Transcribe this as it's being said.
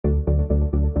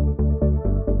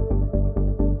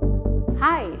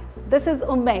This is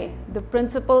Umay, the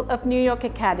principal of New York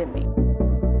Academy.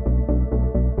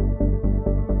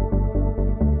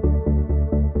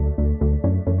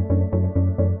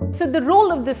 So the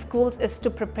role of the schools is to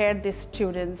prepare the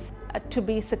students to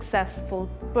be successful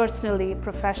personally,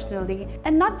 professionally,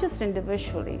 and not just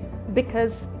individually,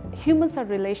 because humans are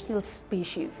relational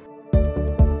species.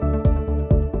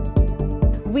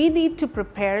 We need to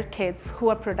prepare kids who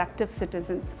are productive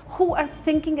citizens, who are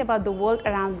thinking about the world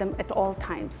around them at all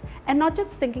times, and not just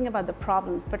thinking about the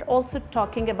problem, but also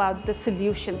talking about the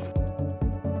solutions.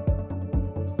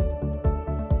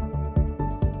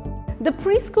 The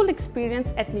preschool experience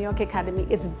at New York Academy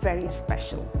is very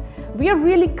special. We are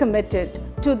really committed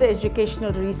to the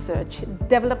educational research,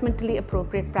 developmentally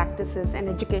appropriate practices, and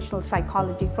educational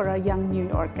psychology for our young New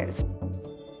Yorkers.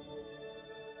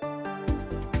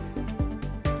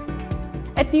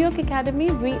 At New York Academy,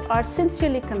 we are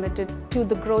sincerely committed to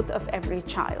the growth of every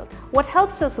child. What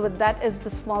helps us with that is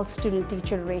the small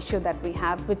student-teacher ratio that we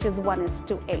have, which is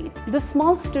 1:8. The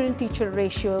small student-teacher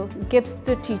ratio gives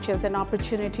the teachers an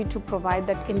opportunity to provide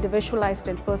that individualized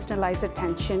and personalized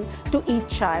attention to each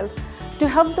child to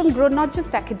help them grow not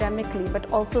just academically,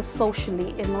 but also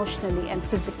socially, emotionally, and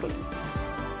physically.